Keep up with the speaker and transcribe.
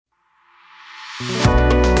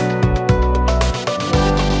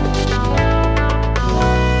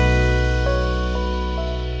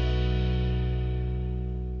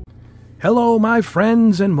Hello my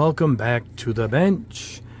friends, and welcome back to the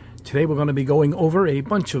bench. Today we're going to be going over a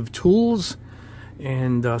bunch of tools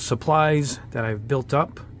and supplies that I've built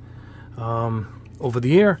up over the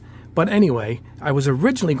year. But anyway, I was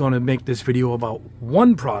originally going to make this video about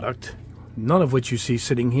one product, none of which you see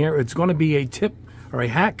sitting here. It's going to be a tip or a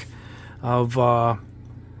hack of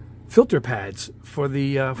filter pads for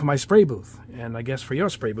my spray booth, and I guess for your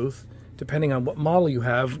spray booth, depending on what model you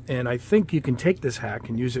have. And I think you can take this hack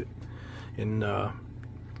and use it and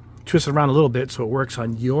twist it around a little bit so it works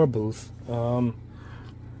on your booth. Let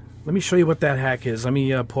me show you what that hack is. Let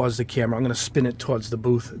me pause the camera. I'm going to spin it towards the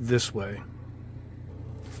booth this way.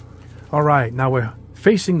 Alright, now we're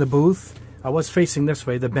facing the booth. I was facing this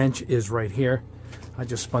way. The bench is right here. I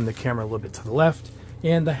just spun the camera a little bit to the left.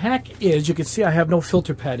 And the hack is, you can see I have no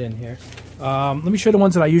filter pad in here. Let me show you the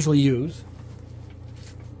ones that I usually use.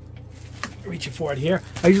 Reaching for it here.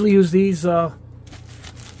 I usually use these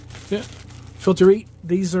Filter.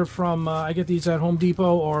 These are from, I get these at Home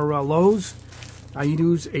Depot or Lowe's. I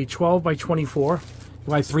use a 12 by 24.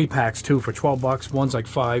 You buy 3 packs too for 12 bucks. One's like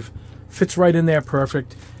 5. Fits right in there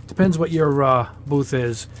perfect. Depends what your booth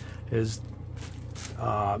is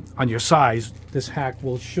on your size. This hack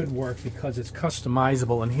should work because it's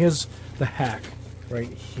customizable. And here's the hack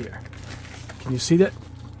right here. Can you see that?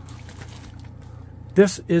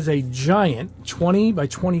 This is a giant 20 by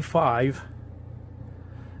 25.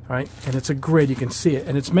 Right, and it's a grid, you can see it,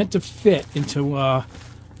 and it's meant to fit into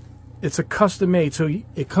it's a custom made, so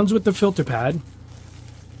it comes with the filter pad.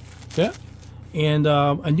 Yeah, and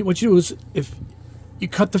what you do is, if you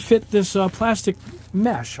cut to fit this plastic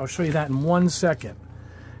mesh, I'll show you that in 1 second,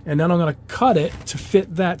 and then I'm going to cut it to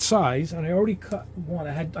fit that size. And I already cut one.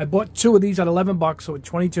 I bought 2 of these at 11 bucks, so at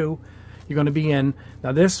 22 you're going to be in.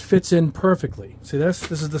 Now this fits in perfectly. See this?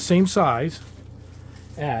 This is the same size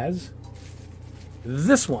as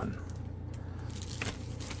this one.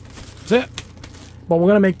 That's it. But we're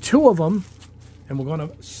going to make 2 of them, and we're going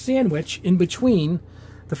to sandwich in between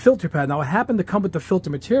the filter pad. Now, it happened to come with the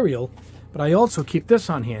filter material, but I also keep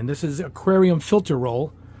this on hand. This is aquarium filter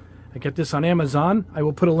roll. I get this on Amazon. I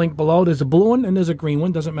will put a link below. There's a blue one and there's a green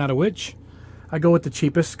one. Doesn't matter which. I go with the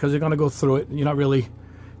cheapest because you're going to go through it. You're not really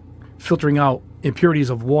filtering out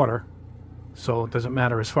impurities of water, so it doesn't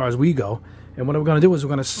matter as far as we go. And what we're going to do is we're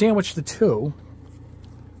going to sandwich the 2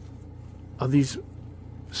 of these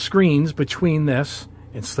screens between this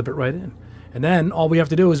and slip it right in. And then all we have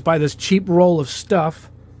to do is buy this cheap roll of stuff,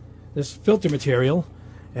 this filter material,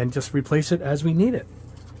 and just replace it as we need it.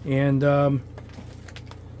 And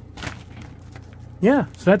yeah,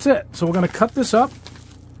 so that's it. So we're going to cut this up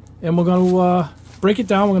and we're going to break it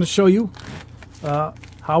down. We're going to show you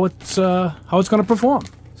how it's going to perform.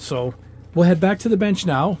 So we'll head back to the bench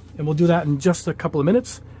now, and we'll do that in just a couple of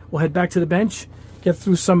minutes. We'll head back to the bench, get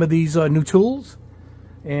through some of these new tools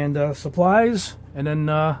and supplies, and then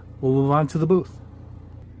we'll move on to the booth.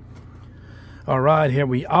 Alright, here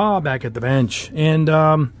we are back at the bench, and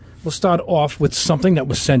we'll start off with something that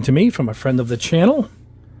was sent to me from a friend of the channel,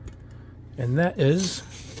 and that is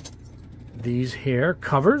these hair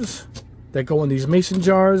covers that go in these mason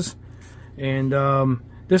jars. And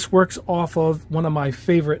this works off of one of my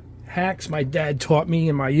favorite hacks my dad taught me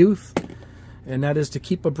in my youth, and that is to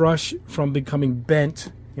keep a brush from becoming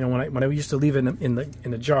bent. You know, when I used to leave it in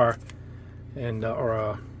the jar, and or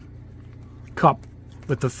a cup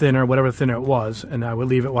with the thinner, whatever thinner it was, and I would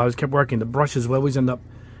leave it while I kept working. The brushes would always end up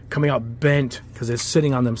coming out bent because they're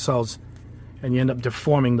sitting on themselves, and you end up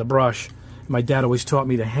deforming the brush. My dad always taught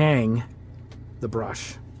me to hang the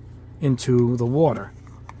brush into the water.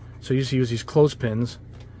 So I used to use these clothespins,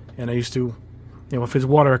 and I used to, you know, if it's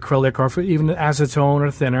water acrylic or if even acetone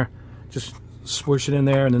or thinner, just swoosh it in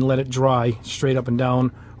there and then let it dry straight up and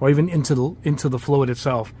down, or even into the fluid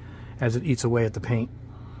itself as it eats away at the paint.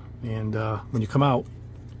 And when you come out,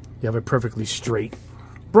 you have a perfectly straight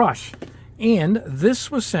brush. And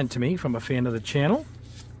this was sent to me from a fan of the channel,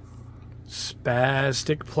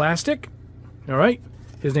 Spastic Plastic. All right,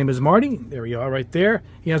 his name is Marty. There you are, right there.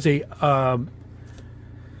 He has a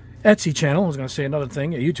Etsy channel. I was going to say another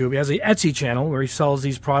thing, YouTube. He has a Etsy channel where he sells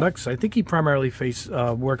these products. I think he primarily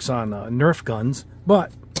works on Nerf guns,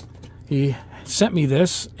 but he sent me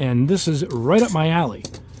this, and this is right up my alley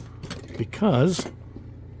because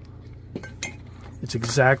it's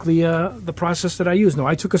exactly the process that I use. Now,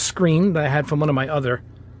 I took a screen that I had from one of my other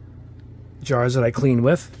jars that I clean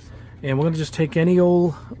with, and we're going to just take any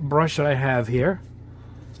old brush that I have here,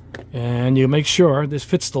 and you make sure this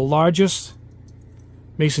fits the largest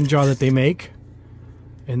mason jar that they make.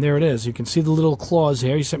 And there it is. You can see the little claws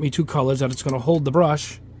here. He sent me 2 colors that it's going to hold the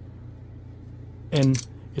brush, and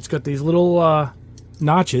it's got these little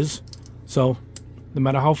notches So no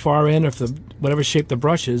matter how far in, or if whatever shape the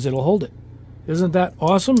brush is, it'll hold it. Isn't that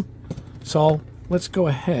awesome? So let's go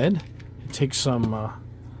ahead and take some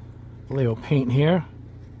vallejo paint here.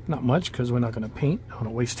 Not much, because we're not going to paint. I don't want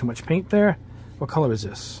to waste too much paint there. What color is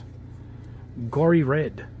this? Gory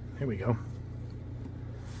red. There we go.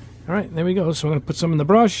 All right, there we go. So I'm going to put some in the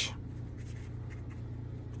brush.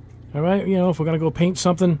 All right, you know, if we're going to go paint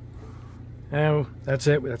something, that's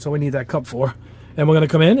it. That's all we need that cup for. And we're going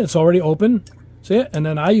to come in. It's already open. See it? And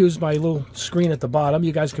then I use my little screen at the bottom.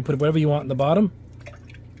 You guys can put whatever you want in the bottom.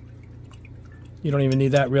 You don't even need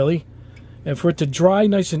that, really. And for it to dry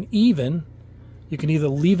nice and even, you can either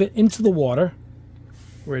leave it into the water,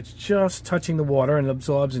 where it's just touching the water and it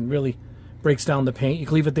absorbs and really breaks down the paint. You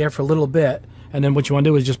can leave it there for a little bit, and then what you want to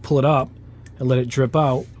do is just pull it up and let it drip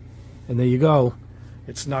out. And there you go.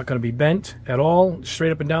 It's not going to be bent at all,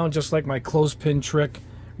 straight up and down, just like my clothespin trick.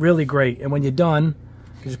 Really great. And when you're done,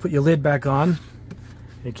 you just put your lid back on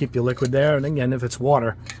and keep your liquid there. And again, if it's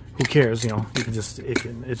water, who cares? You know, you can just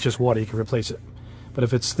it's just water. You can replace it. But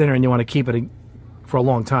if it's thinner and you want to keep it for a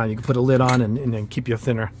long time, you can put a lid on and then keep your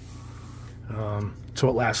thinner so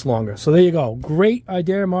it lasts longer. So there you go. Great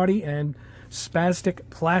idea, Marty. And Spastic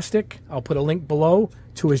Plastic, I'll put a link below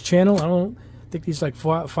to his channel. I don't think he's like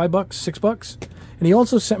 $5, $6. And he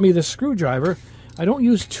also sent me this screwdriver. I don't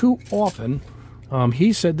use too often.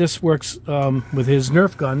 He said this works with his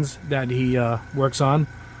Nerf guns that he works on.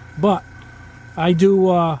 But I do,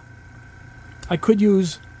 I could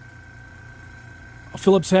use a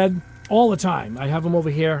Phillips head all the time. I have them over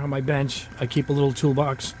here on my bench. I keep a little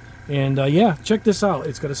toolbox. And yeah, check this out.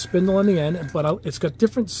 It's got a spindle on the end, but it's got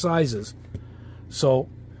different sizes. So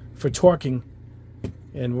for torquing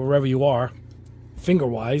and wherever you are,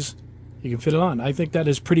 finger-wise, you can fit it on. I think that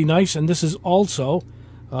is pretty nice. And this is also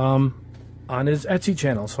on his Etsy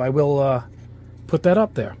channel. So I will put that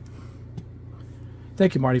up there.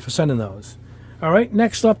 Thank you, Marty, for sending those. All right,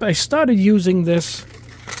 next up, I started using this.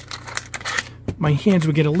 My hands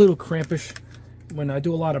would get a little crampish when I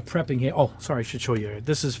do a lot of prepping here. Oh, sorry, I should show you.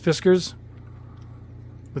 This is Fiskars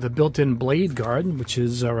with a built-in blade guard, which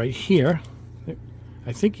is right here.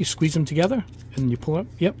 I think you squeeze them together and you pull up.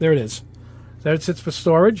 Yep, there it is. There it sits for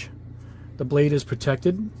storage. The blade is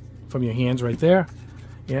protected from your hands right there.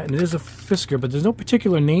 Yeah, and it is a Fiskar, but there's no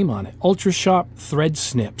particular name on it. Ultra Sharp Thread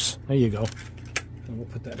Snips. There you go. And we'll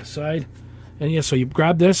put that aside. And yeah, so you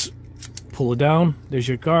grab this, pull it down. There's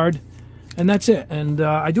your guard. And that's it. And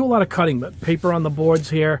I do a lot of cutting, but paper on the boards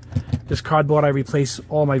here. This cardboard I replace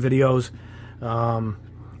all my videos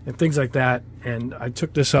and things like that. And I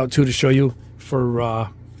took this out too to show you for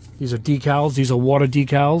these are decals. These are water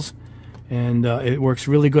decals. And it works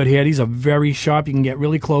really good here. These are very sharp. You can get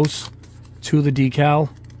really close to the decal.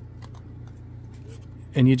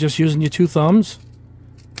 And you're just using your two thumbs.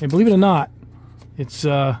 And believe it or not, it's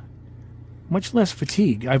much less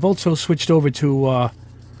fatigue. I've also switched over to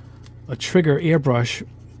a trigger airbrush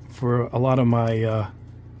for a lot of my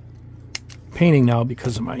painting now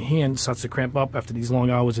because my hand starts to cramp up after these long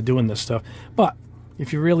hours of doing this stuff. But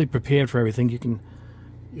if you're really prepared for everything, you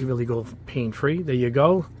really go pain-free. There you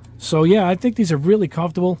go. So yeah, I think these are really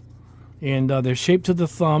comfortable, and they're shaped to the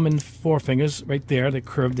thumb and forefingers right there. They're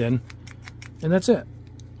curved in, and that's it.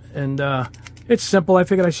 And it's simple. I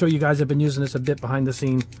figured I'd show you guys. I've been using this a bit behind the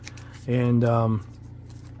scene, and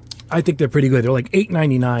I think they're pretty good. They're like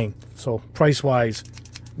 $8.99, so price-wise,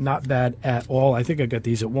 not bad at all. I think I got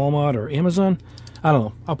these at Walmart or Amazon. I don't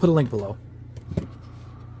know. I'll put a link below.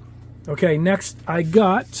 Okay, next I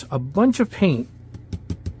got a bunch of paint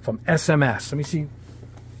from SMS. Let me see.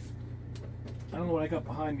 I don't know what I got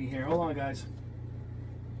behind me here. Hold on, guys.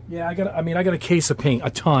 Yeah, I got a case of paint, a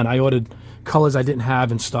ton. I ordered colors I didn't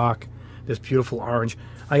have in stock. This beautiful orange.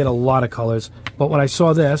 I got a lot of colors. But when I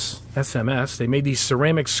saw this, SMS, they made these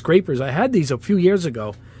ceramic scrapers. I had these a few years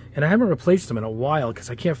ago, and I haven't replaced them in a while because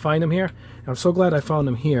I can't find them here. And I'm so glad I found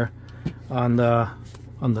them here on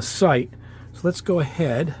the site. So let's go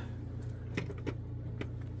ahead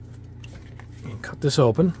and cut this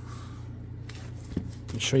open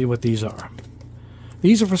and show you what these are.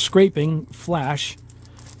 These are for scraping flash,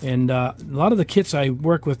 and a lot of the kits I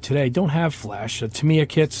work with today don't have flash. Tamiya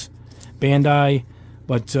kits, Bandai,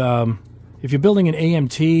 but if you're building an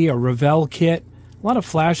AMT or Revell kit, a lot of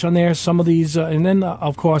flash on there. Some of these, and then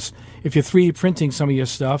of course, if you're 3D printing some of your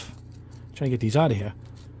stuff, I'm trying to get these out of here.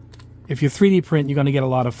 If you 3D print, you're going to get a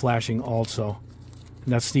lot of flashing also.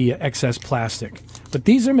 And that's the excess plastic. But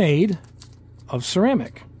these are made of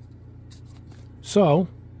ceramic. So,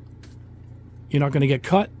 you're not going to get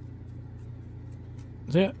cut.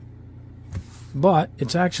 That's it. But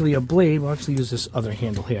it's actually a blade. We'll actually use this other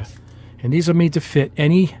handle here. And these are made to fit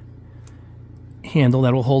any handle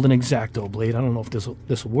that will hold an X-Acto blade. I don't know if this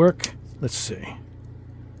will work. Let's see.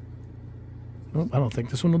 Nope, I don't think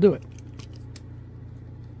this one will do it.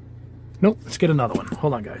 Nope, let's get another one.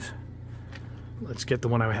 Hold on, guys. Let's get the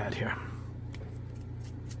one I had here.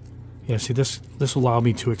 Yeah, see, this will allow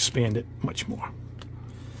me to expand it much more.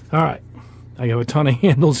 All right. I have a ton of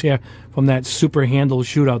handles here from that super handle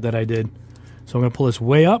shootout that I did. So I'm going to pull this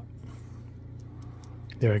way up.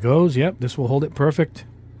 There it goes. Yep, this will hold it perfect.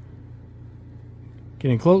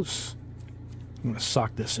 Getting close. I'm going to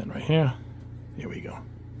sock this in right here. There we go.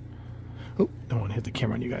 Oh, don't want to hit the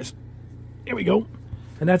camera on you guys. There we go.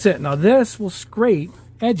 And that's it. Now this will scrape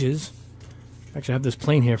edges. Actually, I have this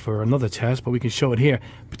plane here for another test, but we can show it here.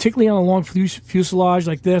 Particularly on a long fuselage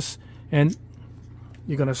like this. And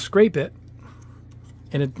you're going to scrape it.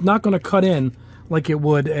 And it's not going to cut in like it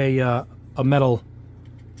would a metal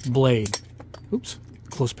blade. Oops.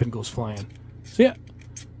 Clothespin goes flying. So yeah.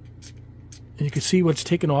 And you can see what's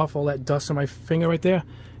taken off, all that dust on my finger right there.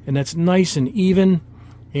 And that's nice and even.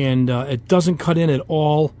 And it doesn't cut in at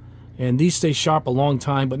all. And these stay sharp a long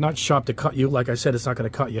time, but not sharp to cut you. Like I said, it's not going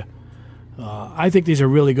to cut you. I think these are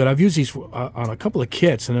really good. I've used these on a couple of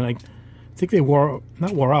kits, and then I think they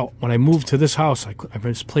not wore out. When I moved to this house, I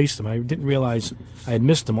misplaced them. I didn't realize I had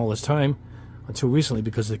missed them all this time until recently,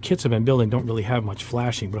 because the kits I've been building don't really have much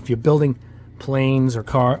flashing. But if you're building planes or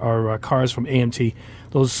cars from AMT,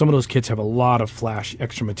 some of those kits have a lot of flash,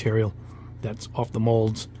 extra material that's off the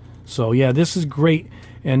molds. So yeah, this is great,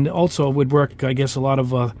 and also it would work, I guess, a lot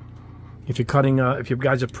of if you're cutting, if you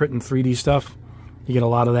guys are printing 3D stuff, you get a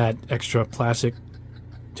lot of that extra plastic.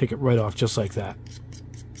 Take it right off just like that.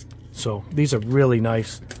 So these are really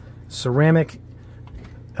nice. Ceramic,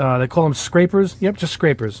 they call them scrapers. Yep, just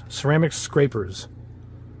scrapers. Ceramic scrapers.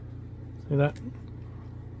 See that?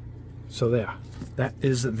 So there. That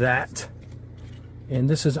is that. And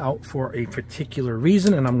this is out for a particular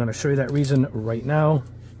reason, and I'm going to show you that reason right now.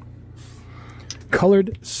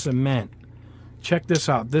 Colored cement. Check this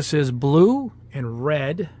out. This is blue and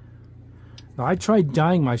red. Now, I tried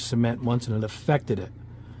dyeing my cement once and it affected it.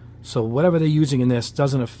 So whatever they're using in this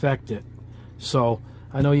doesn't affect it. So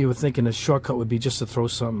I know you were thinking the shortcut would be just to throw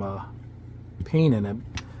some paint in it,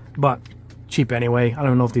 but cheap anyway. I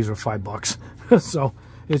don't know if these were $5. So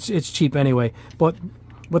it's cheap anyway. But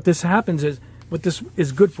what this happens is, what this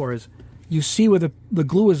is good for is, you see where the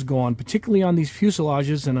glue is gone, particularly on these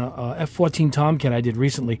fuselages and a F-14 Tomcat I did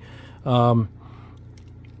recently. When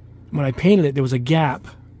I painted it, there was a gap.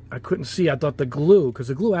 I couldn't see. I thought the glue, because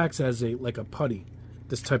the glue acts as like a putty,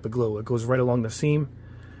 this type of glue. It goes right along the seam,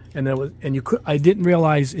 and I didn't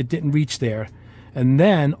realize it didn't reach there. And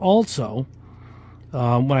then also,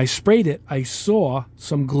 when I sprayed it, I saw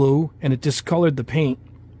some glue, and it discolored the paint,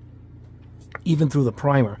 even through the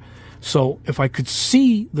primer. So if I could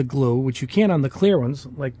see the glue, which you can on the clear ones,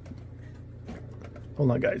 like,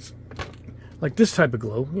 hold on, guys, like this type of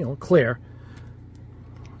glue, you know, clear.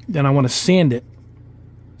 Then I want to sand it.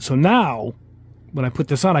 So now, when I put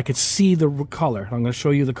this on, I could see the color. I'm going to show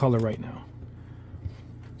you the color right now.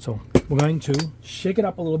 So we're going to shake it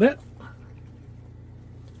up a little bit.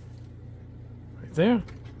 Right there.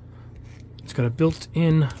 It's got a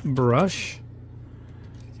built-in brush.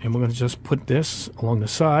 And we're going to just put this along the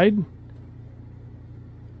side.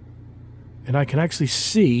 And I can actually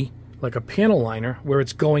see, like a panel liner, where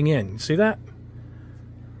it's going in. See that?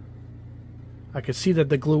 I could see that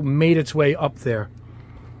the glue made its way up there,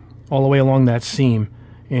 all the way along that seam.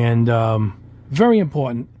 And very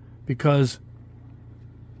important, because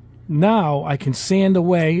now I can sand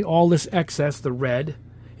away all this excess, the red.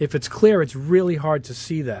 If it's clear, it's really hard to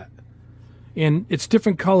see that. And it's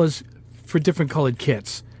different colors for different colored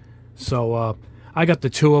kits. So I got the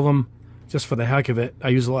two of them just for the heck of it. I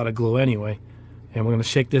use a lot of glue anyway. And we're going to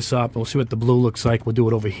shake this up, and we'll see what the blue looks like. We'll do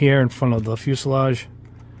it over here in front of the fuselage.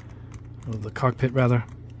 Or the cockpit, rather.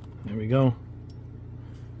 There we go.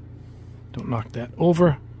 Don't knock that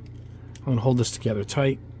over. I'm going to hold this together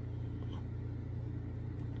tight.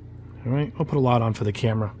 Alright, I'll put a lot on for the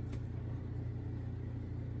camera.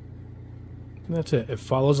 And that's it. It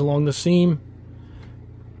follows along the seam.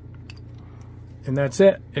 And that's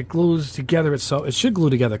it. It glues together itself. It should glue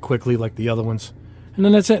together quickly like the other ones. And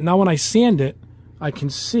then that's it. Now when I sand it, I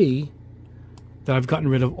can see that I've gotten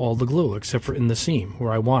rid of all the glue, except for in the seam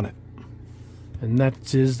where I want it. And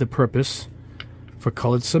that is the purpose for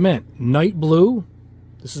colored cement. Night blue,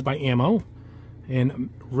 this is by Ammo, and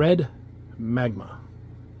red magma.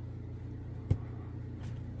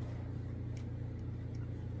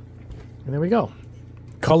 And there we go.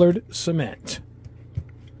 Colored cement.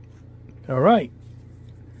 All right.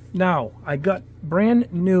 Now, I got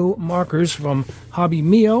brand new markers from Hobby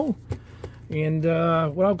Mio. And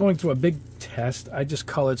without going through a big test, I just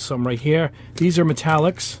colored some right here. These are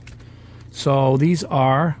metallics. So these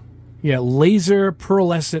are, yeah, laser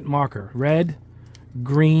pearlescent marker. Red,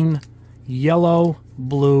 green, yellow,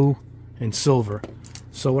 blue, and silver.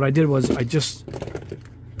 So what I did was I just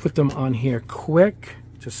put them on here quick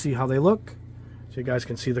to see how they look. So you guys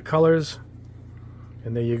can see the colors.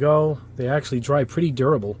 And there you go. They actually dry pretty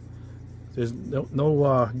durable. There's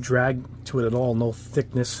no drag to it at all, no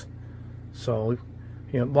thickness. So,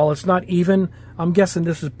 you know, while it's not even, I'm guessing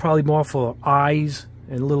this is probably more for eyes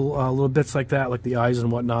and little bits like that, like the eyes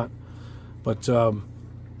and whatnot. But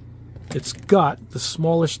it's got the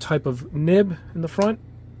smallish type of nib in the front.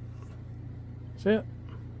 See it?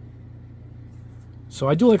 So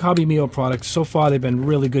I do like Hobby Mio products. So far, they've been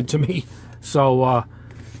really good to me. So I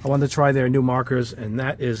wanted to try their new markers, and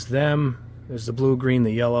that is them. There's the blue, green,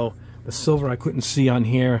 the yellow. The silver I couldn't see on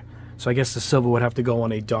here, so I guess the silver would have to go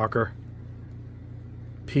on a darker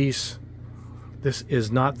piece. This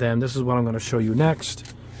is not them. This is what I'm going to show you next.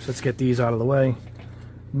 So let's get these out of the way.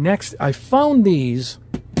 Next, I found these,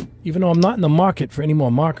 even though I'm not in the market for any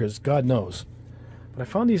more markers, God knows. But I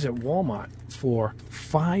found these at Walmart for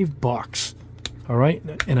 $5. All right,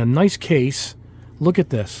 in a nice case. Look at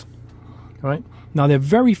this. All right, now they're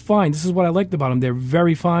very fine. This is what I liked about them. They're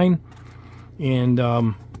very fine,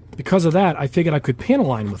 and because of that, I figured I could panel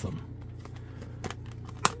line with them.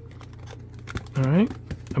 All right.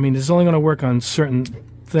 I mean, this is only going to work on certain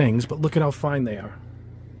things, but look at how fine they are.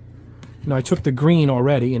 Now, I took the green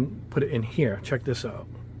already and put it in here. Check this out.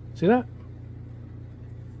 See that?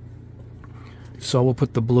 So we'll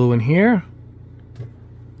put the blue in here.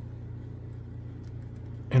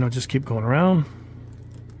 And I'll just keep going around.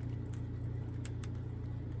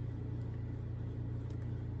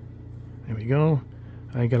 There we go.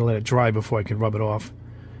 I got to let it dry before I can rub it off.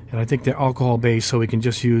 And I think they're alcohol based, so we can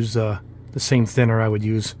just use the same thinner I would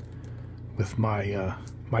use with my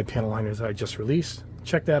my panel liners that I just released.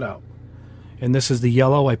 Check that out. And this is the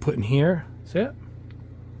yellow I put in here. See it?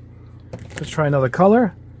 Let's try another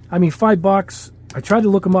color. I mean, $5. I tried to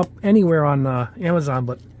look them up anywhere on Amazon,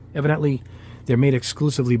 but evidently they're made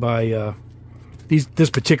exclusively by this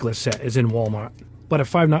particular set is in Walmart. But at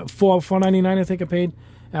 $4.99, I think I paid.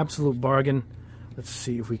 Absolute bargain. Let's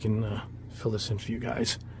see if we can fill this in for you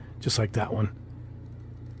guys. Just like that one.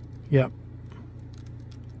 Yep.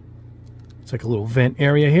 It's like a little vent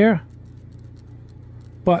area here.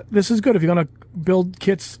 But this is good if you're going to build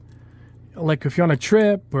kits, like if you're on a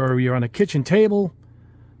trip or you're on a kitchen table,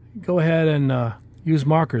 go ahead and use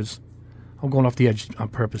markers. I'm going off the edge on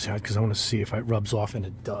purpose here because I want to see if it rubs off, and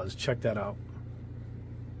it does. Check that out.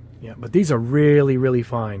 Yeah, but these are really, really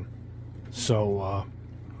fine. So,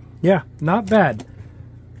 yeah, not bad.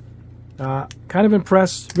 Kind of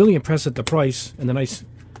impressed, really impressed at the price and the nice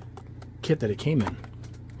kit that it came in.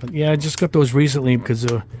 But yeah, I just got those recently because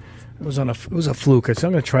it was a fluke. I said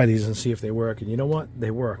I'm going to try these and see if they work. And you know what? They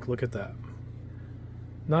work. Look at that.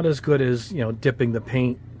 Not as good as, you know, dipping the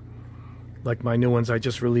paint like my new ones I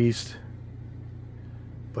just released.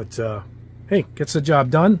 But hey, gets the job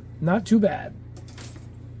done. Not too bad.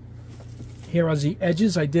 Here are the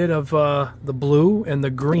edges I did of the blue and the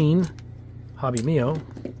green Hobby Mio.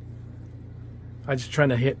 I just trying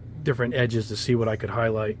to hit different edges to see what I could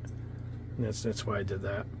highlight. And that's why I did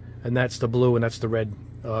that. And that's the blue and that's the red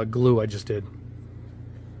glue I just did.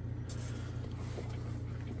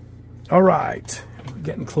 All right, we're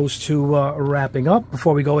getting close to wrapping up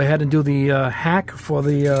before we go ahead and do the hack for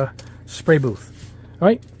the spray booth. All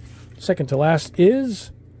right, second to last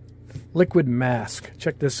is liquid mask.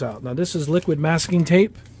 Check this out. Now this is liquid masking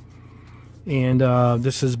tape, and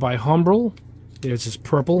this is by Humbrol. There's this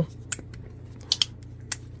purple.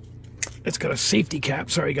 It's got a safety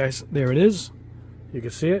cap. Sorry guys, there it is. You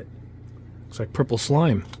can see it. Looks like purple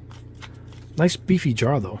slime. Nice beefy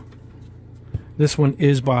jar though. This one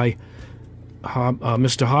is by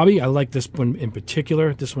Mr. Hobby. I like this one in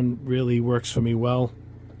particular. This one really works for me well.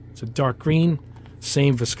 It's a dark green,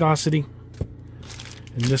 same viscosity.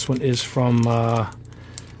 And this one is from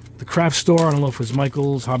the craft store. I don't know if it's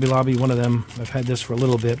Michael's, Hobby Lobby, one of them. I've had this for a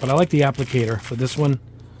little bit, but I like the applicator for this one.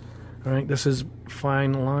 All right, this is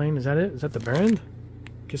fine line. Is that it? Is that the brand?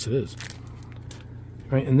 I guess it is.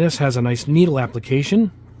 All right, and this has a nice needle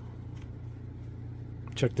application.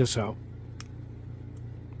 Check this out.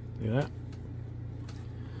 Look at that.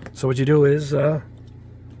 So what you do is, let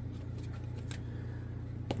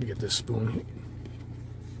me get this spoon.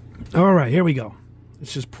 All right, here we go.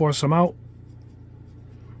 Let's just pour some out.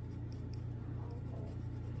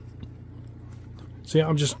 See,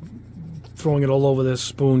 I'm just throwing it all over this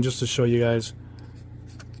spoon just to show you guys.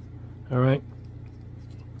 All right.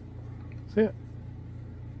 See it?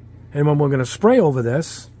 And when we're going to spray over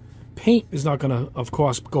this, paint is not going to, of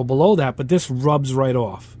course, go below that, but this rubs right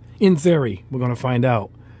off. In theory, we're going to find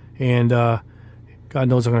out. And God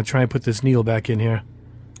knows I'm going to try and put this needle back in here.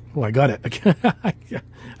 Oh, I got it.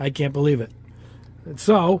 I can't believe it. And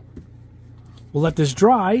so, we'll let this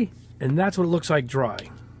dry, and that's what it looks like dry.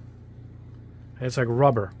 It's like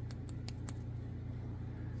rubber.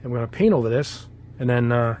 And we're going to paint over this, and then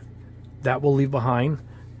that will leave behind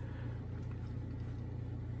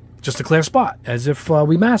just a clear spot, as if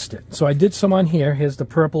we masked it. So I did some on here. Here's the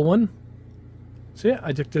purple one. See it?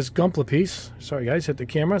 I took this Gunpla piece. Sorry, guys, hit the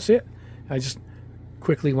camera. See it? I just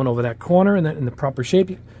quickly went over that corner and then in the proper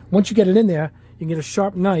shape. Once you get it in there, you can get a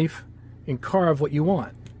sharp knife and carve what you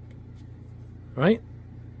want. Right?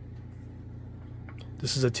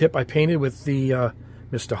 This is a tip I painted with the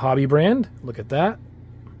Mr. Hobby brand. Look at that.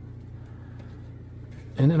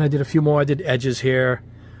 And then I did a few more. I did edges here.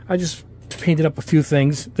 I just painted up a few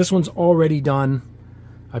things. This one's already done.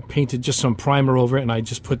 I painted just some primer over it, and I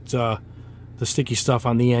just put the sticky stuff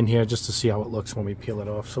on the end here just to see how it looks when we peel it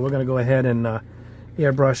off. So we're going to go ahead and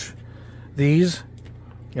airbrush these,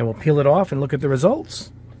 and we'll peel it off and look at the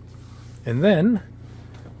results. And then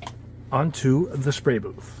onto the spray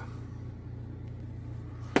booth.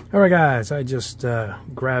 Alright guys, I just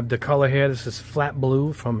grabbed the color here. This is flat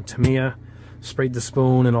blue from Tamiya. Sprayed the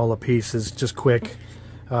spoon and all the pieces, just quick.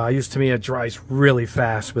 I use Tamiya. It dries really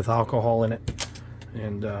fast with alcohol in it.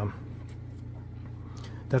 And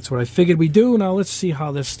that's what I figured we'd do. Now let's see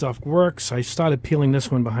how this stuff works. I started peeling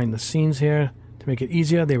this one behind the scenes here to make it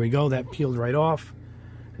easier. There we go. That peeled right off.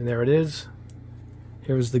 And there it is.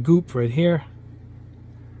 Here's the goop right here.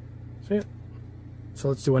 See it? So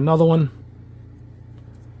let's do another one.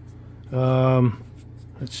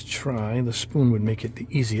 Let's try. The spoon would make it the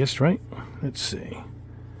easiest, right? Let's see.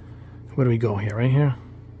 Where do we go here? Right here?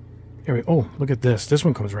 Here we, oh, look at this. This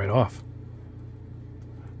one comes right off.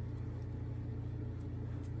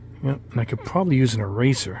 Yep, and I could probably use an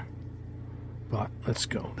eraser. But let's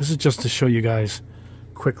go. This is just to show you guys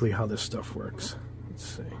quickly how this stuff works. Let's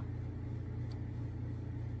see.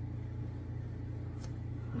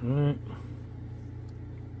 Alright.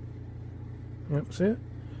 Yep, see it?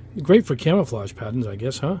 Great for camouflage patterns, I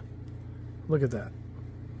guess, huh? Look at that.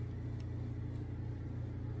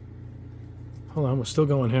 Hold on, we're still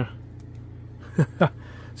going here.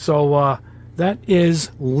 So, that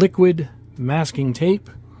is liquid masking tape.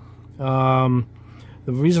 The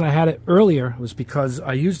reason I had it earlier was because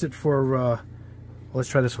I used it for, well, let's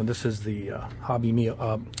try this one. This is the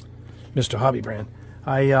Mr. Hobby brand.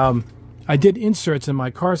 I did inserts in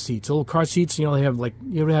my car seats. Little car seats, you know, they have like,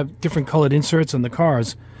 you would have different colored inserts on the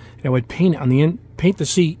cars. And I would paint on the paint the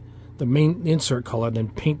seat, the main insert color, and then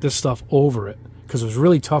paint this stuff over it because it was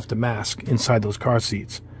really tough to mask inside those car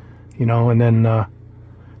seats, you know. And then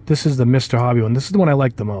this is the Mr. Hobby one. This is the one I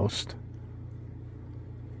like the most.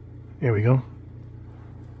 There we go.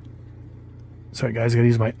 Sorry guys, I gotta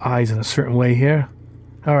use my eyes in a certain way here.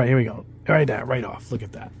 All right, here we go. All right, that right off. Look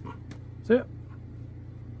at that. That's it.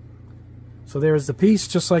 So there's the piece,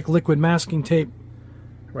 just like liquid masking tape,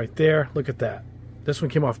 right there. Look at that. This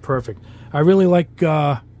one came off perfect. I really like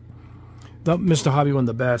the Mr. Hobby one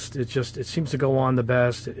the best. It seems to go on the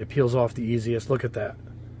best. It peels off the easiest. Look at that.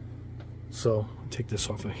 So I'll take this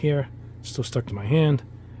off of here. Still stuck to my hand.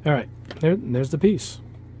 All right, there's the piece.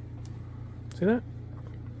 See that?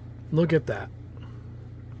 Look at that.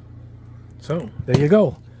 So there you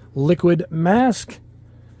go. Liquid mask.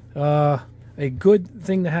 A good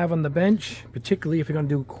thing to have on the bench, particularly if you're going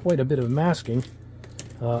to do quite a bit of masking.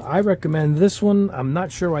 I recommend this one. I'm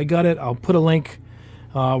not sure I got it. I'll put a link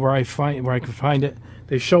where I can find it.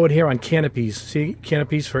 They show it here on canopies. See,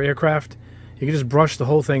 canopies for aircraft. You can just brush the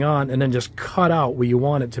whole thing on and then just cut out where you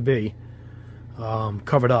want it to be,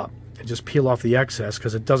 covered up, and just peel off the excess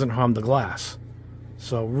because it doesn't harm the glass.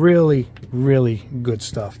 So really, really good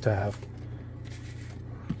stuff to have.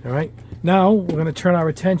 All right, now we're going to turn our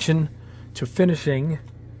attention to finishing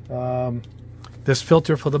this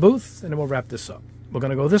filter for the booth, and then we'll wrap this up. We're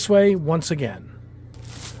going to go this way once again.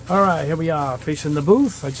 All right, here we are facing the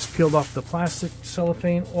booth. I just peeled off the plastic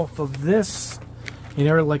cellophane off of this. And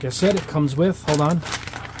here, like I said, it comes with, hold on,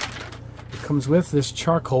 it comes with this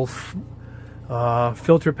charcoal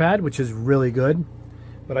filter pad, which is really good.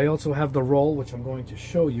 But I also have the roll, which I'm going to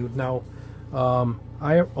show you. Now,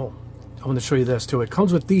 I want to show you this too. It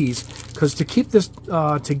comes with these, because to keep this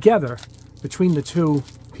together between the two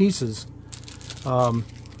pieces, I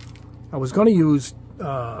was going to use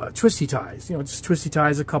twisty ties, you know, just twisty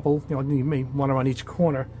ties, a couple, you know, you may one around each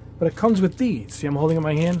corner, but it comes with these. See, I'm holding in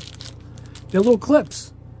my hand. They're little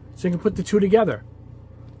clips, so you can put the two together.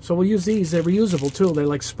 So we'll use these. They're reusable too. They're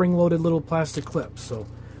like spring-loaded little plastic clips. So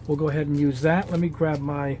we'll go ahead and use that. Let me grab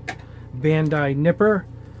my Bandai nipper.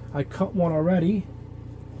 I cut one already.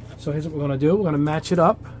 So here's what we're going to do. We're going to match it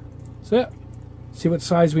up. That's it. See what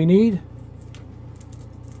size we need.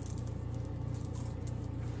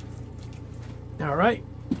 All right.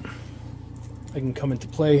 I can come into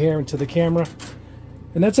play here into the camera.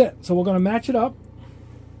 And that's it. So we're going to match it up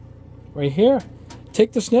right here.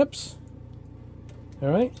 Take the snips. All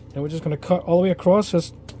right. And we're just going to cut all the way across.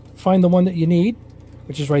 Just find the one that you need,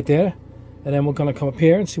 which is right there. And then we're going to come up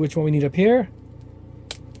here and see which one we need up here.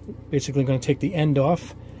 Basically going to take the end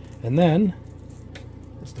off. And then,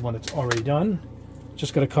 it's the one that's already done.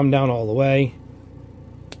 Just going to come down all the way.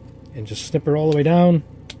 And just snip her all the way down.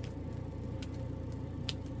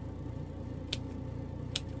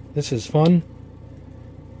 This is fun.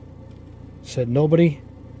 Said nobody.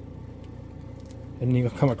 And you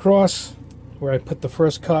come across where I put the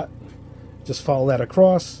first cut. Just follow that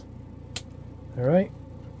across. Alright.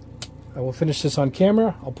 I will finish this on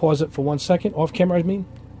camera. I'll pause it for 1 second. Off camera, I mean.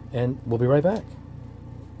 And we'll be right back.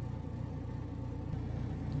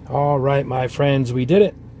 Alright, my friends. We did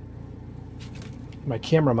it. My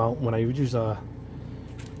camera mount when I use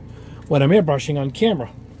when I'm airbrushing on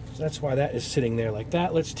camera. So that's why that is sitting there like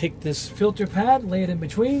that. Let's take this filter pad, lay it in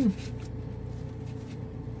between.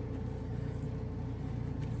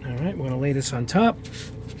 Alright, we're going to lay this on top.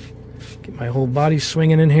 Get my whole body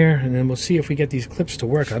swinging in here, and then we'll see if we get these clips to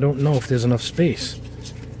work. I don't know if there's enough space,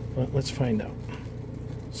 but let's find out.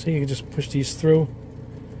 See, you can just push these through.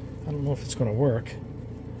 I don't know if it's going to work.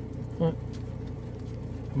 But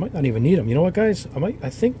I might not even need them. You know what, guys? I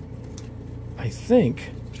think.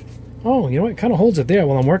 Oh, you know what? It kind of holds it there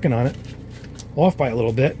while I'm working on it. Off by a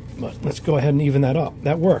little bit, but let's go ahead and even that up.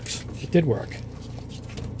 That works. It did work.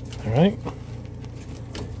 All right.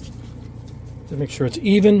 To make sure it's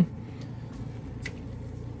even.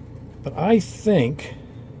 But I think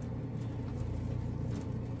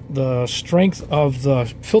the strength of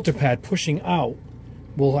the filter pad pushing out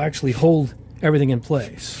will actually hold everything in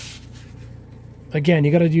place. Again,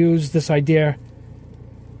 you got to use this idea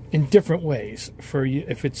in different ways for you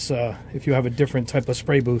if it's if you have a different type of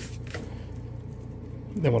spray booth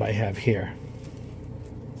than what I have here.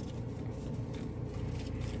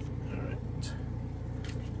 All right,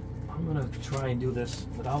 I'm gonna try and do this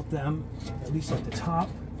without them, at least at the top.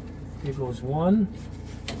 Here goes one.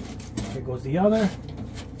 Here goes the other.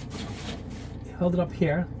 Held it up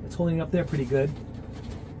here. It's holding it up there pretty good.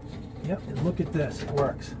 Yep, and look at this. It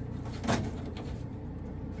works.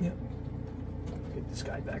 Yep. Get this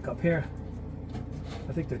guy back up here.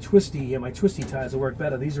 I think the twisty, my twisty ties will work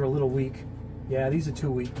better. These are a little weak. Yeah, these are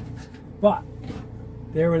too weak. But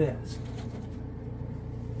there it is.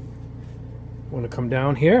 I'm going to come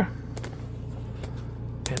down here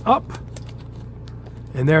and up.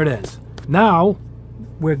 And there it is. Now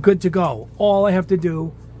we're good to go. All I have to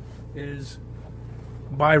do is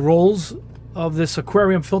buy rolls of this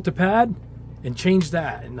aquarium filter pad and change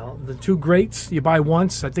that. And the two grates you buy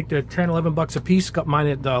once, I think they're 10, 11 bucks a piece. Got mine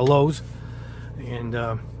at Lowe's, and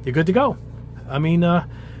you're good to go. I mean,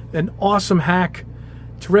 an awesome hack,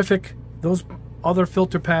 terrific. Those other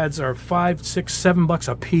filter pads are 5, 6, 7 bucks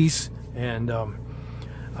a piece, and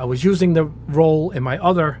I was using the roll in my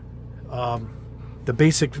other the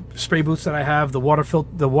basic spray booths that I have, the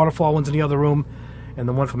waterfall ones in the other room, and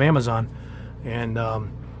the one from Amazon. And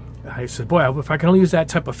I said, boy, if I can only use that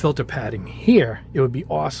type of filter padding here, it would be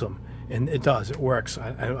awesome. And it does. It works.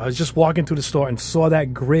 I was just walking through the store and saw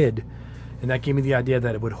that grid, and that gave me the idea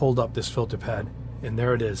that it would hold up this filter pad. And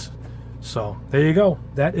there it is. So there you go.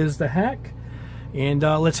 That is the hack. And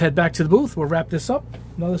let's head back to the booth. We'll wrap this up.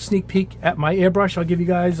 Another sneak peek at my airbrush. I'll give you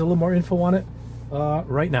guys a little more info on it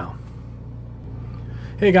right now.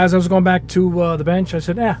 Hey guys, I was going back to the bench. I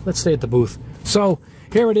said, let's stay at the booth. So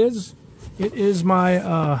here it is. It is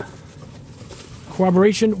my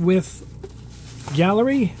cooperation with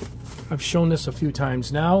Gallery. I've shown this a few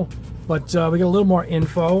times now, but we got a little more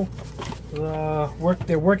info.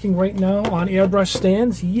 They're working right now on airbrush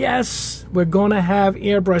stands. Yes, we're going to have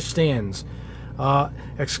airbrush stands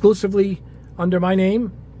exclusively under my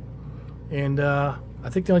name. And I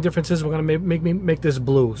think the only difference is we're going to make this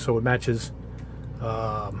blue so it matches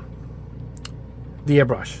the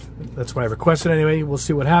airbrush. That's what I requested anyway. We'll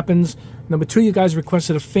see what happens. Number 2, you guys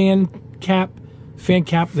requested a fan cap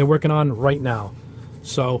they're working on right now.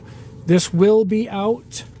 So this will be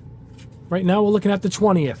out. Right now we're looking at the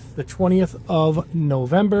 20th of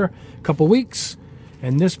November, a couple weeks,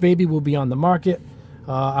 and this baby will be on the market.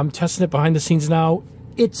 I'm testing it behind the scenes now.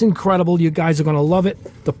 It's incredible. You guys are going to love it.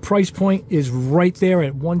 The price point is right there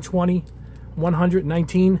at $120.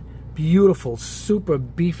 119. Beautiful, super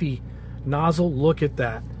beefy nozzle. Look at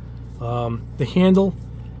that. The handle,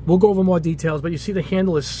 we'll go over more details, but you see the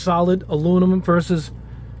handle is solid aluminum versus,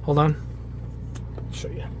 hold on, I'll show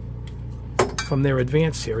you. From their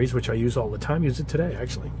advanced series, which I use all the time. Use it today,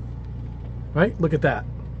 actually. Right? Look at that.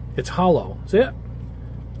 It's hollow. See it?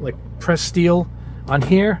 Like pressed steel. On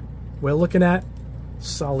here, we're looking at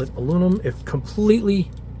solid aluminum. It completely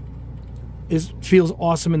feels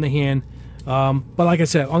awesome in the hand. But like I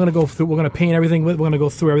said, I'm going to go through, we're going to paint everything with, we're going to go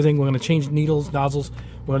through everything. We're going to change needles, nozzles.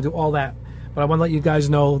 We're going to do all that. But I want to let you guys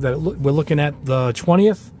know that we're looking at the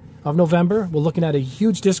 20th of November. We're looking at a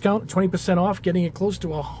huge discount, 20% off, getting it close to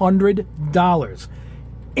 $100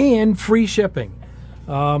 and free shipping.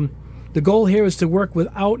 The goal here is to work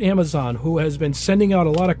without Amazon, who has been sending out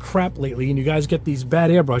a lot of crap lately, and you guys get these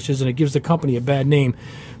bad airbrushes, and it gives the company a bad name.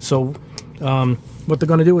 So what they're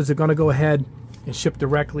going to do is they're going to go ahead and ship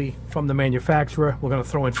directly from the manufacturer. We're going to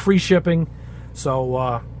throw in free shipping,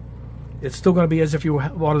 so it's still going to be as if you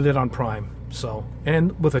ordered it on Prime. So,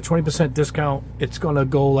 and with a 20% discount, it's going to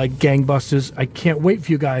go like gangbusters. I can't wait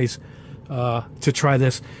for you guys to try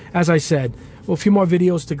this. As I said, well, a few more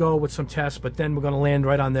videos to go with some tests, but then we're going to land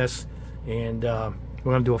right on this, and we're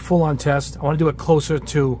going to do a full-on test. I want to do it closer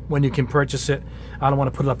to when you can purchase it. I don't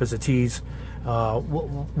want to put it up as a tease.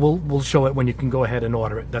 We'll show it when you can go ahead and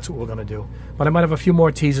order it. That's what we're going to do. But I might have a few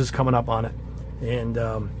more teasers coming up on it,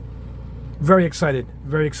 and very excited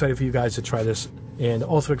for you guys to try this. And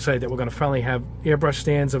also excited that we're going to finally have airbrush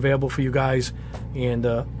stands available for you guys, and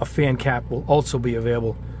a fan cap will also be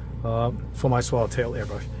available for my swallowtail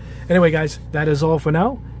airbrush. Anyway, guys, that is all for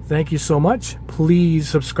now. Thank you so much. Please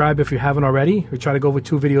subscribe if you haven't already. We try to go over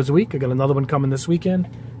 2 videos a week. I got another one coming this weekend.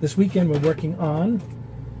 This weekend we're working on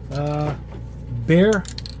bear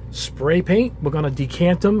spray paint. We're going to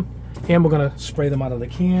decant them, and we're going to spray them out of the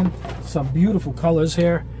can. Some beautiful colors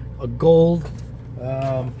here. A gold.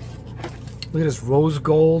 Look at this rose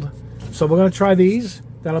gold. So we're going to try these.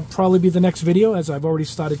 That'll probably be the next video, as I've already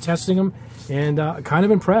started testing them, and kind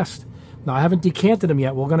of impressed. Now, I haven't decanted them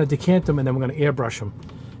yet. We're going to decant them, and then we're going to airbrush them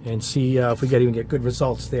and see if we even get good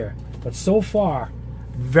results there. But so far,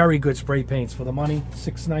 very good spray paints for the money.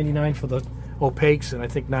 $6.99 for the opaques, and I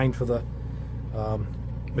think $9 for the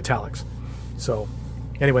metallics. So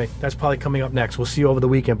anyway, that's probably coming up next. We'll see you over the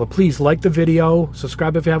weekend. But please like the video,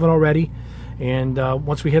 subscribe if you haven't already. And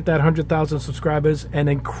once we hit that 100,000 subscribers, an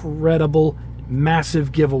incredible,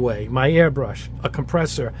 massive giveaway. My airbrush, a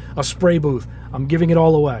compressor, a spray booth. I'm giving it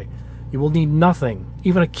all away. You will need nothing.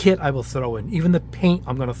 Even a kit I will throw in. Even the paint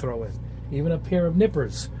I'm going to throw in. Even a pair of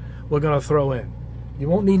nippers we're going to throw in. You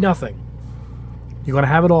won't need nothing. You're going to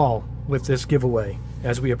have it all with this giveaway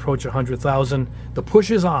as we approach 100,000. The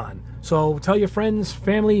push is on. So tell your friends,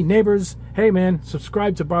 family, neighbors, hey man,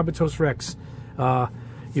 subscribe to Barbatos-Rex.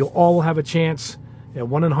 You all will have a chance. At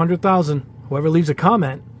 1 in 100,000, whoever leaves a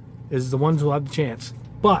comment is the ones who will have the chance.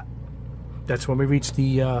 But that's when we reach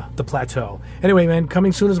the plateau. Anyway, man,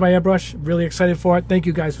 coming soon is my airbrush. Really excited for it. Thank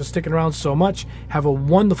you guys for sticking around so much. Have a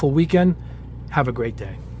wonderful weekend. Have a great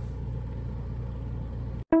day.